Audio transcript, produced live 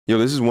Yo,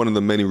 this is one of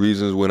the many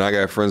reasons when I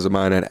got friends of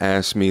mine that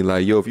ask me,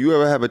 like, yo, if you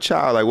ever have a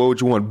child, like, what would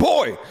you want?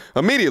 Boy!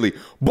 Immediately.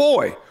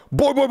 Boy!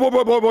 Boy, boy, boy,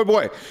 boy, boy, boy,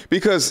 boy.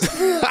 Because,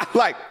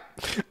 like,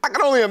 I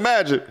can only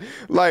imagine,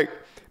 like,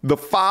 the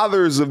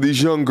fathers of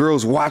these young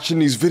girls watching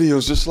these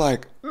videos just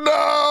like, no,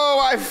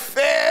 I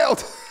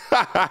failed.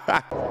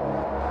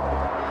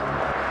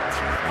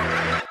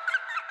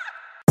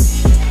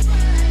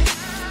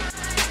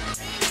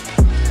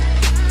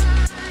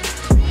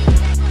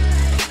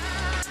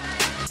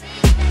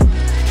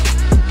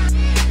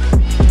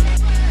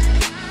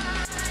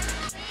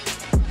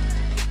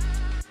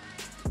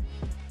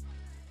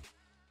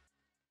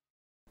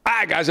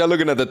 All right, guys, y'all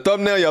looking at the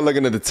thumbnail, y'all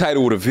looking at the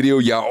title of the video,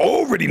 y'all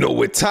already know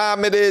what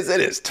time it is. It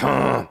is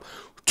time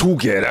to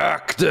get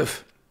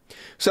active.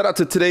 Shout out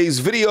to today's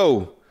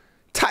video.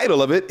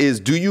 Title of it is,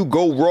 do you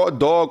go raw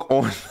dog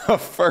on a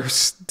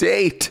first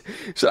date?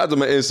 Shout out to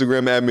my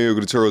Instagram at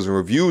Mediocre tutorials and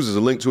reviews. There's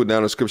a link to it down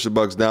in the description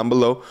box down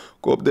below.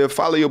 Go up there,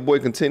 follow your boy,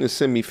 continue to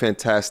send me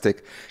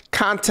fantastic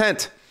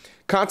content.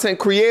 Content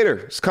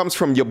creator. This comes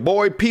from your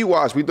boy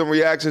P-Wash. We've done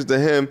reactions to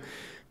him,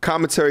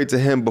 commentary to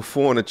him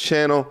before on the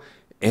channel.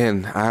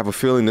 And I have a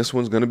feeling this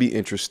one's gonna be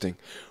interesting.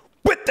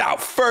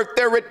 Without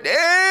further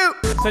ado.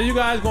 So you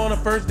guys go on a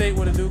first date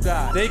with a new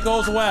guy. Date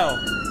goes well.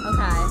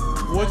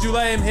 Okay. Would you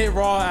let him hit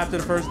raw after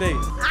the first date?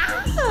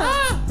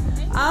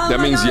 That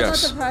means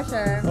yes. The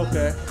pressure.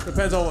 Okay.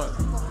 Depends on what?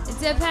 It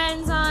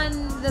depends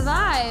on the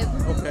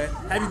vibe. Okay.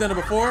 Have you done it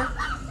before?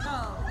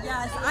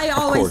 Yes, I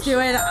always do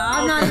it.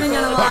 I'm not even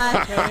gonna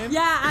lie.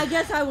 Yeah, I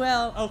guess I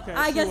will. Okay.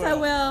 I guess I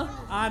will.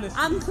 Honestly.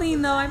 I'm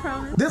clean though, I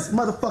promise. This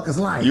motherfucker's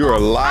lying. You're a I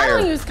liar.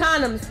 don't use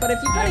condoms, but if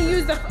you're gonna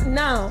use the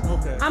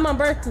Okay. I'm on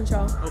birth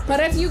control. Okay. But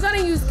if you're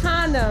gonna use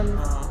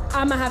condoms,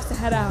 I'm gonna have to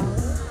head out.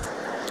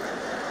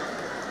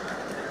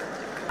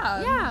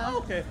 Yeah.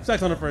 Okay.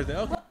 Sex on the first date.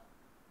 Okay.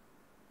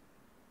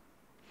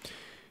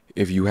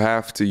 If you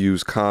have to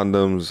use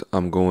condoms,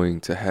 I'm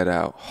going to head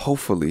out.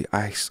 Hopefully,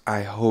 I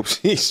hope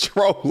she's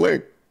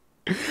trolling.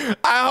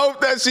 I hope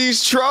that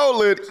she's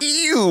trolling.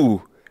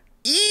 Ew.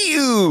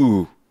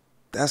 Ew.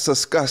 That's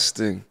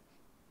disgusting.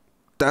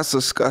 That's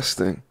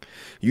disgusting.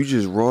 You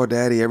just raw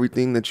daddy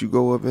everything that you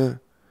go up in?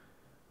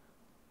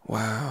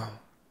 Wow.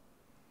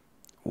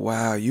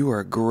 Wow, you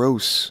are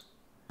gross.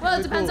 Well,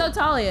 it depends how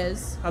tall he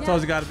is. How tall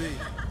has he got to be?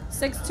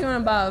 6'2"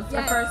 and above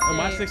for first Am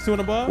I date. 6'2"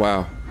 and above?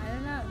 Wow.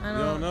 You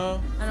don't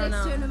know? I don't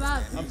know. 6'2" and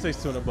above. I'm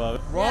 6'2" and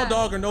above. Raw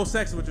dog or no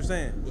sex is what you're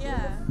saying?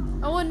 Yeah.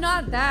 Oh, well,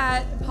 not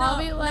that.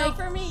 Probably no, like.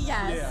 no, for me,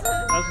 yes.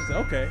 Yeah. That's just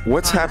okay.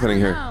 What's happening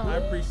here? I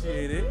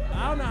appreciate it.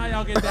 I don't know how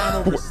y'all get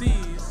down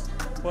overseas,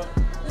 but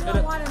I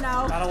don't want to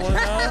know. I don't want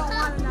to know. I don't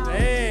want to know.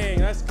 Dang,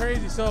 that's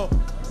crazy. So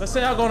let's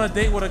say y'all go on a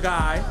date with a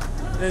guy,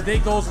 and the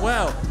date goes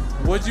well.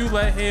 Would you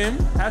let him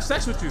have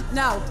sex with you?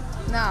 No.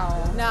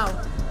 No.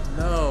 No.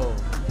 No.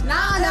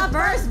 Not on the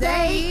first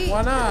date.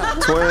 Why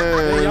not? Twins.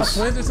 Hey, y'all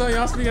twins or something?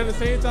 Y'all speak at the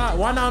same time?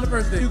 Why not on the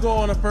first date? You go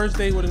on a first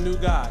date with a new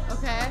guy,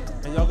 Okay.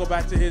 and y'all go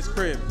back to his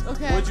crib.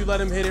 Okay. Would you let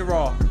him hit it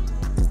raw?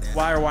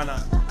 Why or why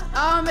not?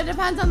 It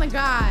depends on the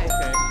guy.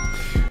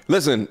 Okay.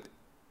 Listen,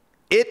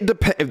 it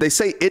depends. If they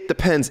say it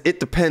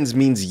depends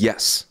means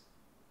yes.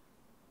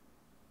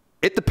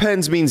 It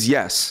depends means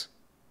yes.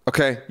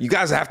 Okay? You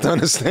guys have to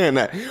understand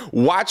that.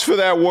 Watch for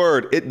that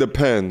word, it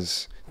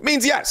depends. It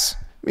means yes.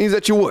 It means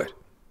that you would.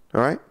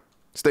 All right?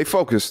 Stay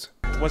focused.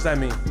 What's that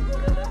mean?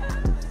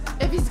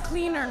 If he's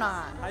clean or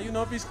not. How you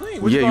know if he's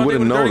clean? Yeah, you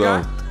wouldn't know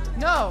though.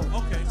 No.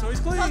 Okay, so he's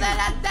clean. Well,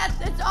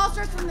 it all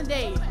starts from the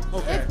date.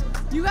 Okay.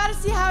 If you gotta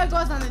see how it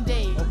goes on the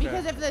date. Okay.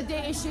 Because if the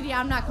date is shitty,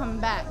 I'm not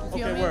coming back. You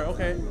feel Okay, me? word.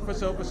 Okay, for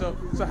sure, for sure.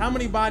 So how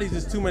many bodies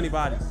is too many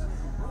bodies?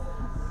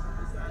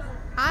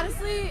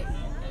 Honestly,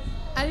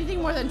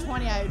 anything more than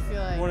 20, I would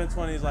feel like. More than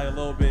 20 is like a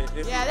little bit.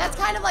 Yeah, that's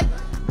kind of like,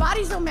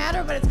 bodies don't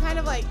matter, but it's kind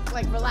of like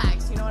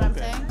relaxed, you know what I'm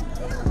saying?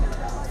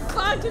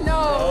 Fuck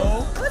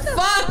no.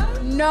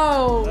 Fuck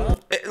no.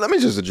 Hey, let me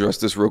just address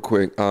this real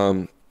quick.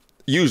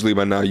 Usually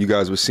by now you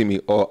guys would see me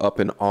all up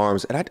in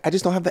arms, and I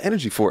just don't have the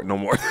energy for it no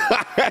more.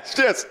 It's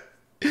just,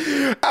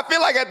 I feel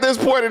like at this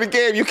point in the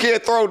game, you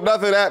can't throw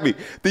nothing at me.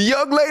 The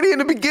young lady in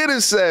the beginning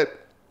said,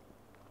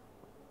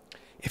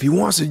 if he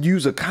wants to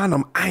use a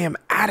condom, I am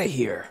out of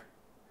here.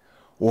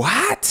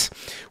 What?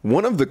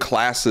 One of the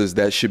classes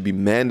that should be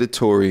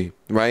mandatory,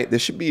 right? There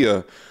should be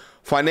a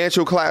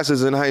financial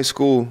classes in high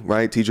school,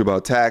 right? Teach you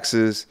about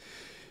taxes,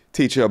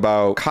 teach you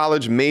about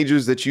college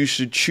majors that you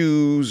should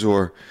choose,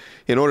 or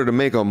in order to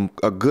make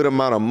a good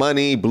amount of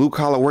money, blue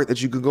collar work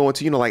that you could go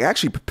into, you know, like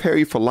actually prepare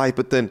you for life.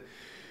 But then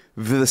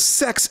the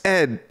sex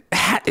ed,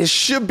 it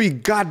should be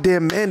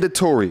goddamn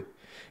mandatory.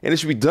 And it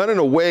should be done in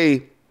a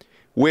way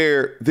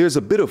where there's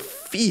a bit of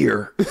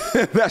fear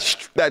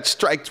that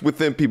strikes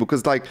within people.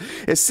 Cause like,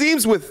 it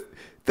seems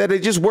that they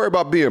just worry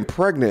about being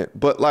pregnant.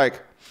 But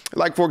like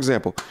for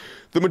example,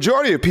 the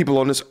majority of people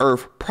on this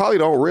earth probably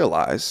don't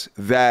realize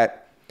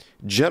that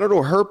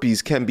genital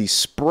herpes can be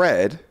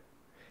spread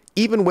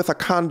even with a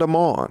condom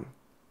on.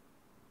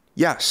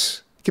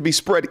 Yes, it can be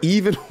spread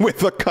even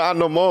with a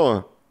condom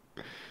on.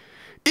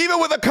 even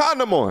with a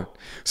condom on.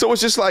 So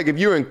it's just like if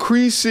you're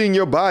increasing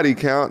your body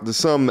count to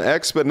some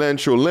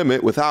exponential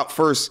limit without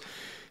first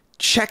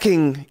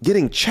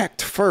getting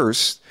checked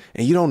first,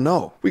 and you don't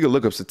know. We could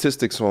look up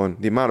statistics on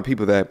the amount of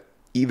people that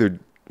either,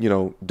 you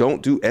know,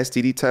 don't do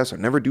STD tests or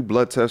never do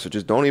blood tests or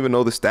just don't even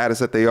know the status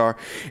that they are,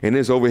 and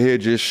is over here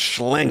just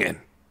slinging,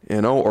 you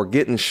know, or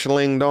getting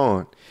slinged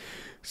on.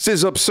 This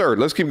is absurd.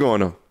 Let's keep going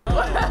though.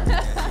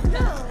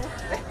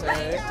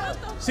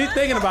 She's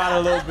thinking about it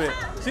a little bit.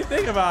 She's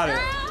thinking about it.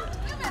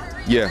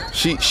 Yeah,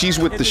 she's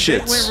with the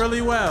shits. It went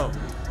really well.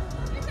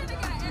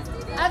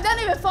 I've done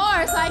it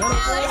before, so I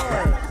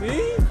can't like.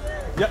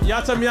 See?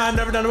 Y'all tell me I've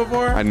never done it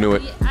before? I knew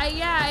it.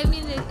 Yeah, I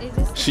mean, it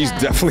just. She's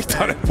definitely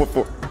done it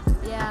before.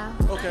 Yeah.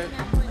 Okay.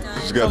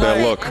 She's got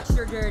that look.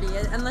 Extra dirty,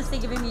 unless they're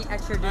giving me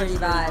extra dirty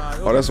vibes.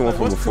 Oh, that's the one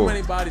from What's before. too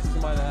many bodies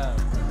you might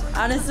have?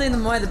 Honestly, the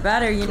more the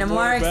better, you know,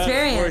 more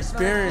experience. More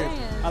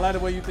experience. I like the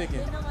way you're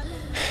thinking.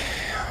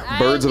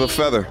 Birds of a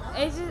feather.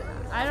 It's just,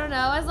 I don't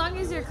know. As long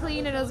as you're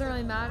clean, it doesn't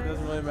really matter. It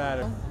doesn't really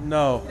matter.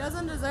 No. He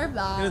doesn't deserve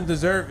that. He doesn't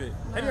deserve it.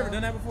 Have you ever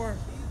done that before?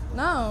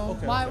 No.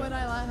 Okay, Why okay. would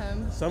I let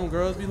him? Some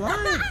girls be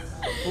lying.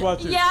 What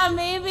about you? Yeah,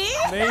 maybe.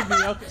 Maybe.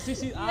 Okay. See,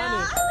 she's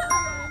honest.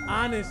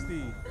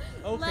 Honesty.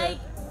 Okay. Like,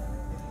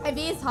 if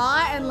he's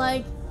hot and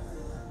like,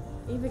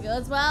 if it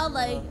goes well,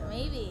 like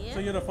maybe. So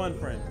you're the fun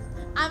friend.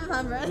 I'm a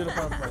fun friend. You're the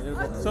fun friend. You're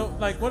the fun. So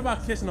like, what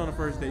about kissing on the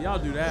first date? Y'all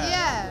do that?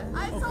 Yeah.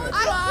 Okay.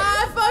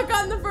 I fuck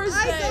on the first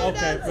date. go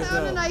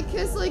downtown and I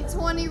kiss like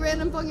 20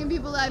 random fucking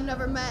people that I've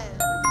never met.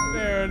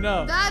 Fair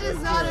enough. That is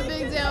not a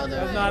big deal to me.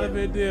 That's not a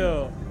big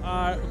deal. All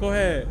right, go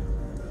ahead.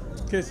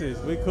 Kisses.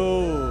 We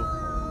cool.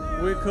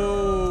 We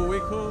cool. We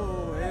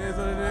cool. It is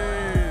what it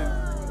is.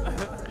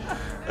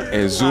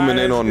 And zooming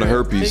in on the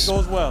herpes. It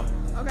goes well.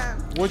 Okay.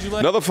 What'd you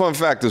like? Another fun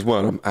fact as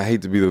well. I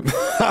hate to be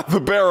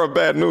the bearer of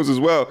bad news as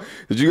well.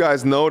 Did you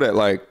guys know that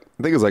like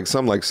I think it's like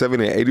something like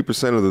 70 to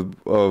 80%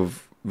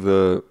 of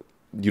the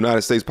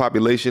United States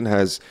population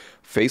has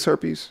face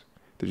herpes?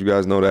 Did you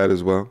guys know that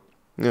as well?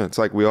 Yeah, it's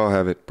like we all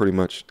have it pretty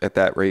much at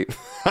that rate.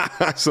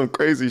 Some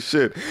crazy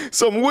shit.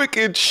 Some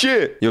wicked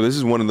shit. Yo, this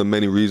is one of the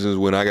many reasons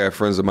when I got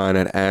friends of mine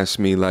that ask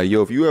me like,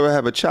 yo, if you ever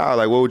have a child,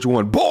 like what would you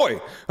want? Boy!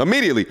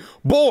 Immediately.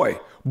 Boy!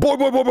 Boy,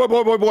 boy, boy, boy,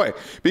 boy, boy, boy.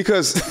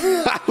 Because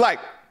like,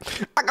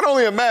 I can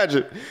only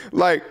imagine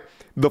like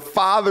the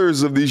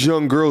fathers of these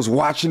young girls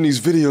watching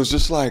these videos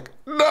just like,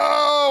 no,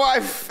 I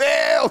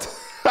failed.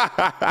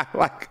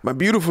 Like my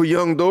beautiful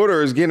young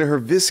daughter is getting her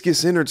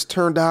viscous innards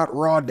turned out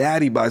raw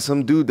daddy by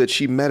some dude that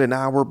she met an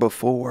hour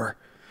before.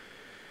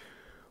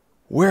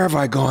 Where have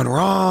I gone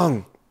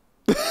wrong?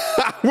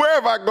 Where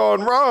have I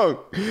gone wrong?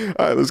 All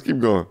right, let's keep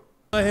going.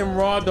 Let him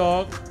raw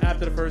dog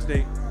after the first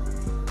date.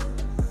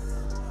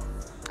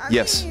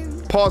 Yes.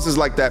 Pauses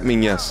like that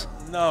mean yes.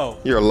 No.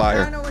 You're a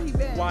liar. I don't know what he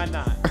been. Why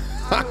not?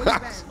 I don't know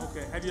what he been.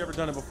 Okay. Have you ever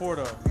done it before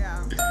though?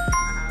 Yeah.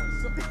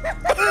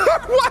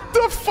 What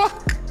the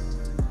fuck?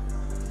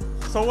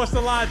 So what's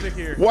the logic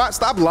here? What?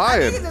 Stop I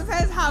lying. think it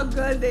depends how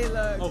good they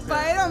look. Okay.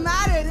 But it don't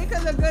matter. They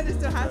could look good and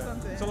still have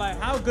something. So like,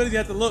 how good do you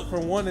have to look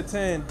from 1 to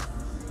 10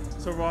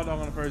 to raw dog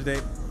on the first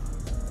date?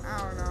 I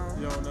don't know.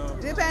 You don't know.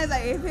 It depends.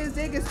 Like if his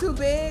dick is too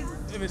big,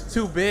 If it's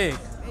too big,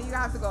 then you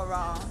have to go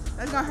raw.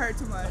 That's gonna hurt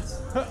too much.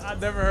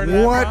 I've never heard of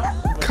that.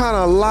 What kind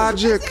of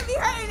logic? If he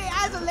hurting it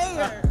as a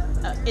layer.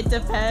 It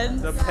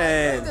depends.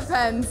 Depends.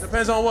 Depends.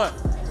 Depends on what?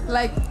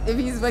 Like if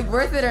he's like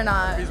worth it or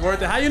not. If he's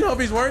worth it. How you know if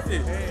he's worth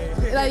it?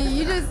 Like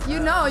you just you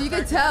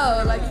can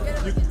tell. Like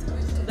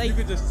You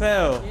can just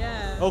tell.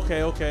 Yeah.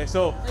 Okay.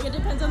 So Like it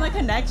depends on the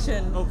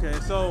connection. okay.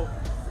 So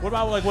what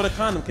about like with a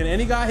condom? Can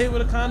any guy hit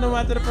with a condom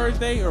after the first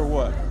date or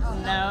what?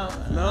 No.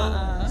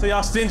 No. So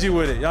y'all stingy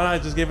with it. Y'all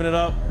not just giving it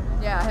up.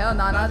 yeah, hell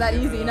no, not that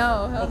easy.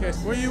 No. Hell Okay. So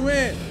where you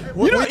in?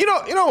 You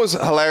know what's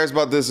hilarious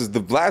about this is the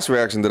last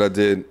reaction that I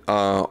did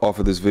off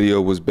of this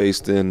video was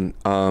based in,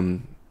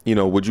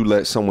 would you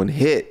let someone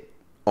hit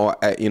or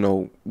at,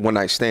 one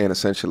night stand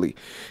essentially,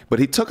 but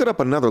he took it up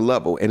another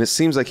level, and it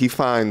seems like he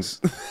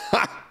finds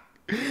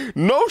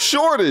no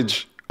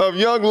shortage of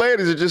young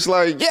ladies are just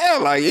like, yeah,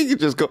 like you could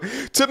just go.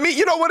 To me,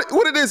 you know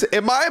what it is?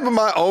 Am I in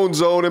my own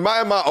zone? Am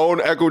I in my own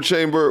echo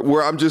chamber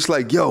where I'm just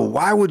like, yo,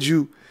 why would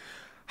you?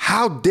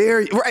 How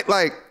dare you? Right?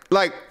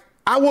 Like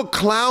I would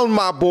clown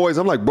my boys.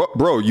 I'm like,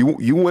 bro,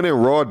 you went in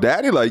raw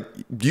daddy. Like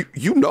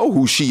you know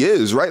who she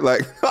is, right?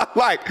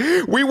 Like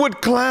we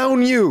would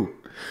clown you.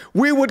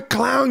 We would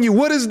clown you.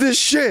 What is this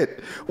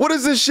shit? What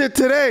is this shit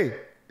today?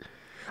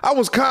 I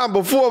was calm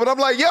before, but I'm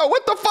like, yo,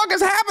 what the fuck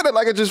is happening?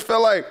 Like it just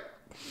felt like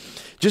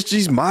just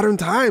these modern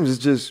times.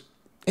 It's just,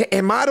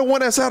 am I the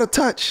one that's out of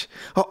touch?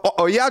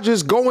 Or y'all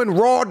just going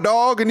raw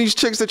dog and these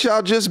chicks that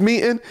y'all just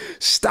meeting?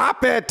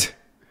 Stop it.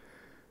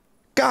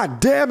 God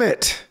damn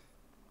it.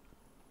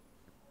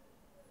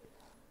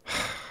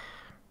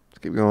 Let's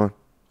keep going.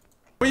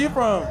 Where you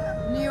from?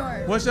 New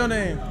York. What's your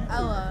name?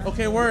 Ella.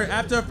 Okay, word.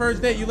 After a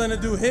first date, you letting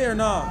a dude hit or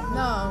not?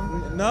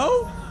 No.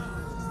 No?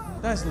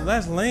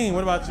 That's lame.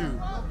 What about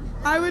you?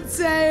 I would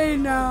say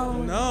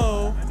no.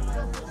 No.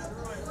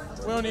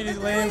 We don't need these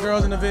lame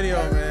girls in the video,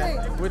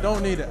 man. We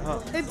don't need it, huh?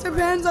 It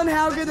depends on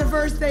how good the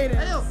first date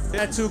is.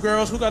 Tattoo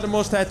girls. Who got the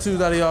most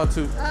tattoos out of y'all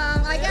two?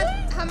 I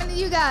got, how many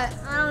you got?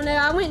 I don't know.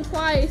 I went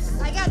twice.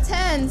 I got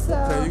 10, so.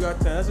 Okay, you got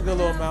 10. That's a good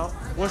little amount.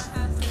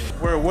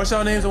 What's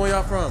y'all names and where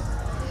y'all from?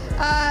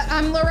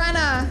 I'm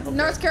Lorena,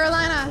 North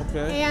Carolina.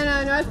 Okay.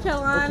 Anna, North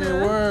Carolina.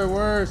 Okay,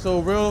 word. So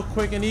real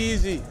quick and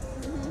easy.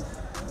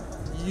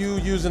 You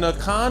using a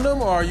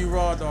condom or are you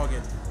raw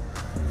dogging?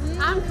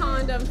 I'm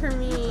condom for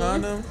me.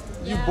 Condom?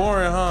 You Yeah.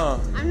 boring, huh?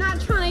 I'm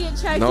not trying to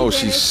get checked No, again.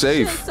 she's This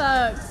safe. shit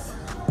sucks.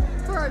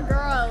 For a girl,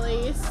 at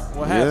least.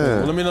 What happened? Yeah.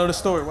 Well, let me know the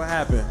story. What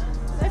happened?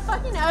 They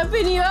fucking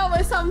open you up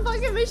with some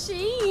fucking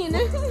machine.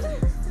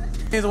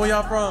 Where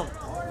y'all from?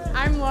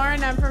 I'm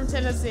Lauren. I'm from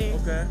Tennessee.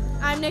 Okay.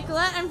 I'm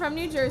Nicolette. I'm from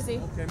New Jersey.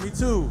 Okay, me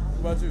too.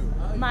 What about you?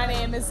 My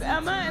name is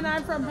Emma, and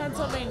I'm from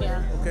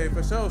Pennsylvania. Okay,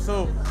 for sure.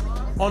 So,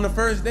 on the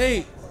first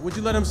date, would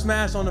you let him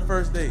smash on the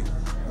first date?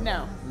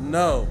 No.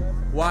 No.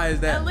 Why is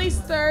that? At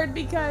least third,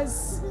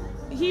 because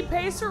he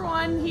pays for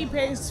one, he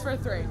pays for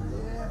three.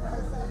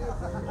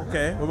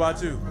 Okay, what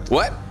about you?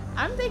 What?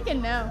 I'm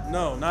thinking no.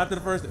 No, not to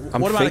the first date.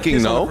 I'm What about a thinking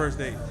kiss no. on the first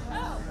date?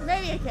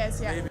 Maybe a kiss,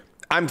 yeah.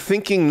 I'm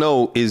thinking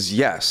no is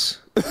yes.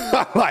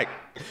 Like,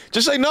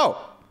 just say no.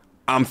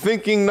 I'm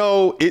thinking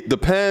no. It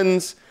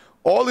depends.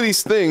 All of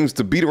these things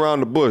to beat around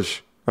the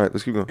bush. All right,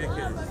 let's keep going. Kiss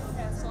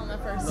on the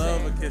first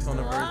Love date. a kiss on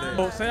the first date.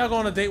 So, say I go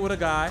on a date with a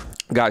guy.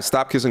 Guys,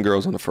 stop kissing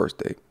girls on the first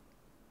date.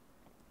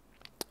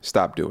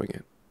 Stop doing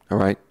it. All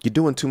right? You're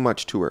doing too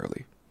much too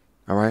early.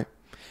 All right?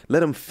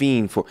 Let them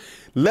fiend for.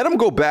 Let them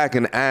go back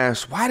and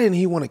ask, why didn't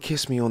he want to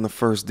kiss me on the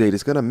first date?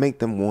 It's going to make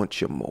them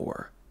want you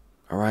more.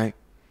 All right?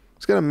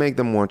 It's going to make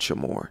them want you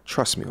more.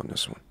 Trust me on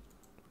this one.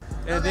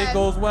 And the date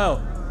goes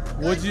well.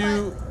 Would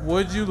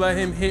you let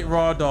him hit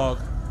raw dog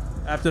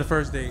after the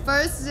first date?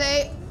 First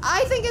date,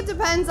 I think it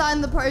depends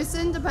on the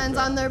person, depends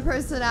on their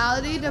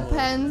personality,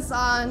 depends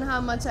on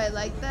how much I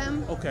like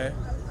them. Okay.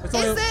 It's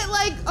Is only- it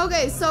like,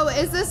 okay, so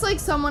is this like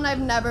someone I've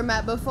never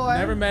met before?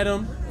 Never met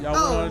him. Y'all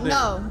Oh, went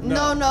on a date.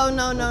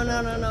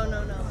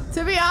 no.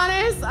 To be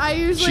honest, I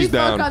usually She's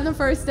fuck down. on the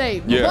first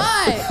date. Yeah.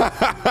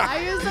 But I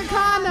use a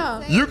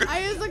condom. You could, I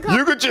use a condom.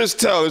 you could just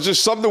tell. It's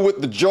just something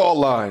with the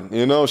jawline.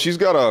 You know, she's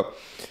got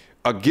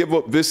a give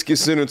up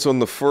viscous sentence on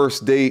the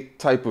first date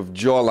type of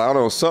jawline. I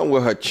don't know, something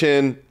with her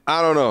chin.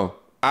 I don't know.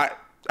 I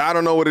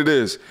don't know what it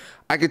is.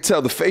 I could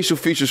tell the facial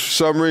features for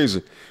some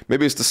reason.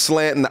 Maybe it's the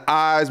slant in the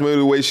eyes. Maybe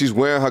the way she's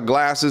wearing her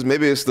glasses.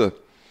 Maybe it's the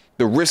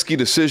risky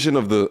decision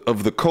of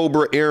the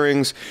Cobra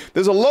earrings.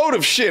 There's a load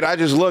of shit. I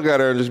just look at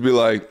her and just be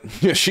like,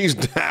 yeah, she's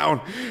down.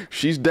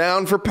 She's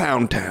down for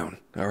Pound Town.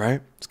 All right,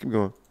 let's keep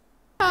going.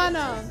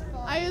 Condom.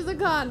 I use a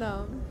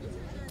condom.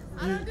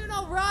 I don't do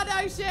no raw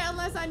dog shit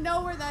unless I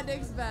know where that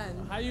dick's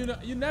been. How you know?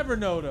 You never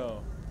know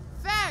though.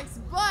 Facts,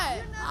 but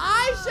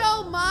I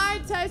show my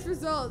test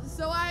results,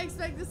 so I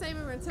expect the same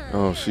in return.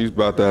 Oh, she's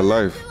about that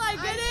life. I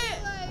like, get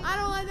it? I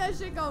don't let that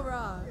shit go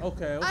wrong.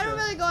 Okay. I don't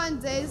really go on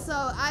dates, so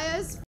I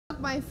just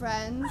fuck my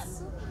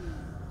friends.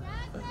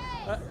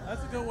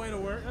 That's a good way to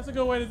work. That's a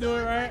good way to do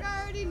it, right? Like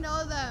I already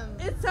know them.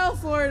 It's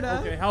South Florida.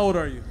 Okay. How old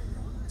are you?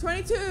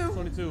 22.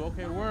 22.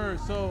 Okay. Word.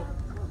 So,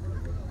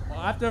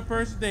 after the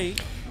first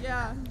date,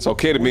 Yeah. It's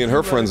okay to be in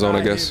her friend zone,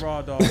 I guess.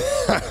 Raw dog.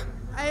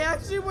 I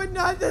actually would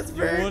not. That's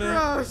very Wouldn't?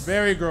 gross.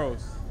 Very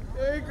gross.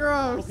 Very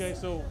gross. Okay.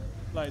 So,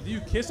 like, do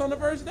you kiss on the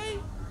first date?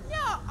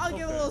 Yeah, I'll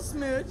give a Okay. little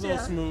smooch. Little Yeah.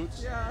 smooch.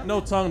 Yeah.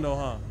 No tongue though,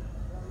 huh?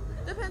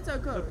 Depends how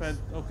it goes.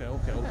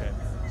 Okay.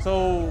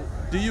 So,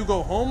 do you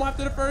go home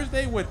after the first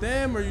date with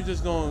them, or you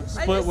just gonna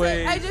split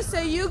ways? I just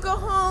say you go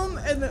home,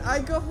 and then I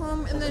go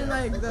home, and then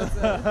like that's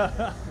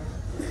it.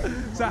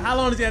 So, how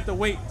long does he have to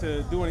wait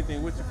to do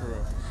anything with you for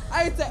real?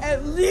 I have to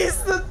at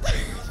least the.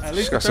 At She's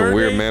least got the some third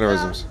weird date?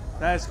 mannerisms.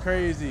 That's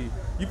crazy.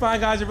 You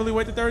find guys that really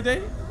wait the third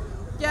date?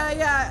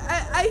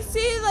 Yeah. I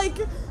see like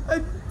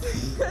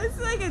it's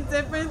like a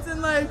difference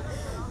in like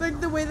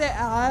the way they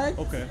act.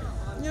 Okay.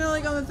 You know,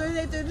 like on the third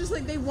date, they're just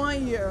like they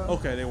want you.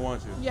 Okay, they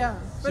want you. Yeah.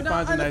 But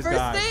finds a on the nice first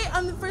guy.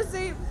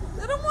 date,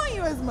 they don't want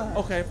you as much.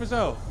 Okay, for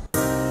sure.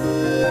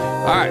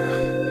 All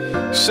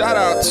right. Shout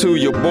out to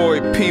your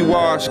boy P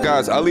Wash,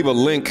 guys. I'll leave a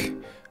link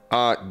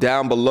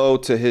down below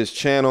to his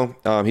channel.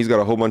 He's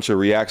got a whole bunch of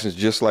reactions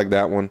just like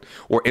that one,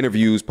 or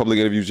interviews, public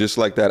interviews just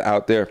like that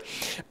out there.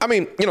 I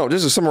mean, you know,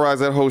 just to summarize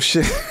that whole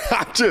shit,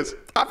 I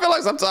feel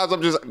like sometimes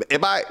I'm just,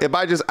 am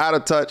I just out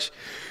of touch?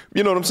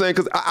 You know what I'm saying?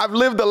 Because I've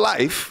lived a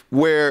life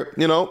where,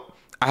 you know,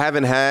 I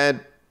haven't had,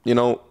 you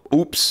know,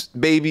 oops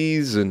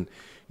babies, and,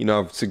 you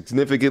know, I've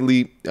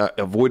significantly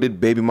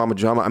avoided baby mama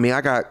drama. I mean, I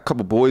got a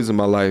couple boys in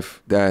my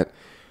life that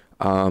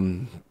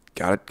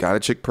got a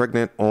chick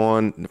pregnant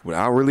on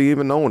without really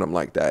even knowing them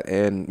like that.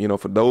 And, you know,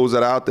 for those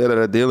that are out there that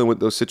are dealing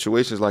with those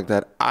situations like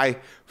that, I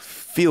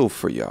feel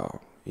for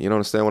y'all. You know,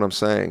 understand what I'm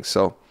saying?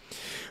 So,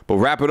 but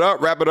wrap it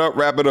up.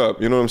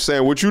 You know what I'm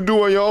saying? What you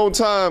do on your own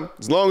time,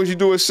 as long as you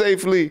do it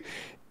safely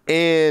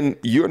and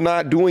you're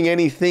not doing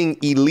anything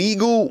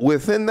illegal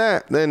within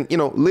that, then, you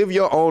know, live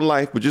your own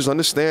life, but just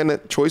understand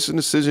that choices and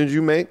decisions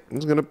you make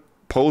is going to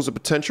pose a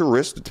potential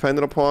risk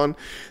depending upon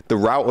the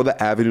route or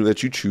the avenue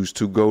that you choose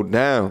to go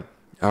down.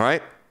 All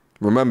right?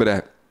 Remember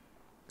that.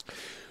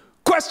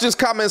 Questions,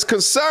 comments,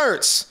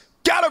 concerns.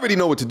 Y'all already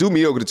know what to do.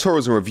 Mediocre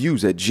tutorials and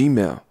reviews at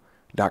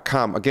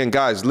gmail.com. Again,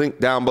 guys, link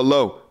down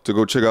below to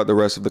go check out the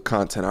rest of the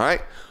content. All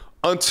right?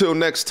 Until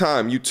next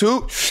time,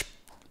 YouTube.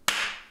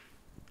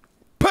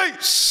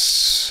 Peace.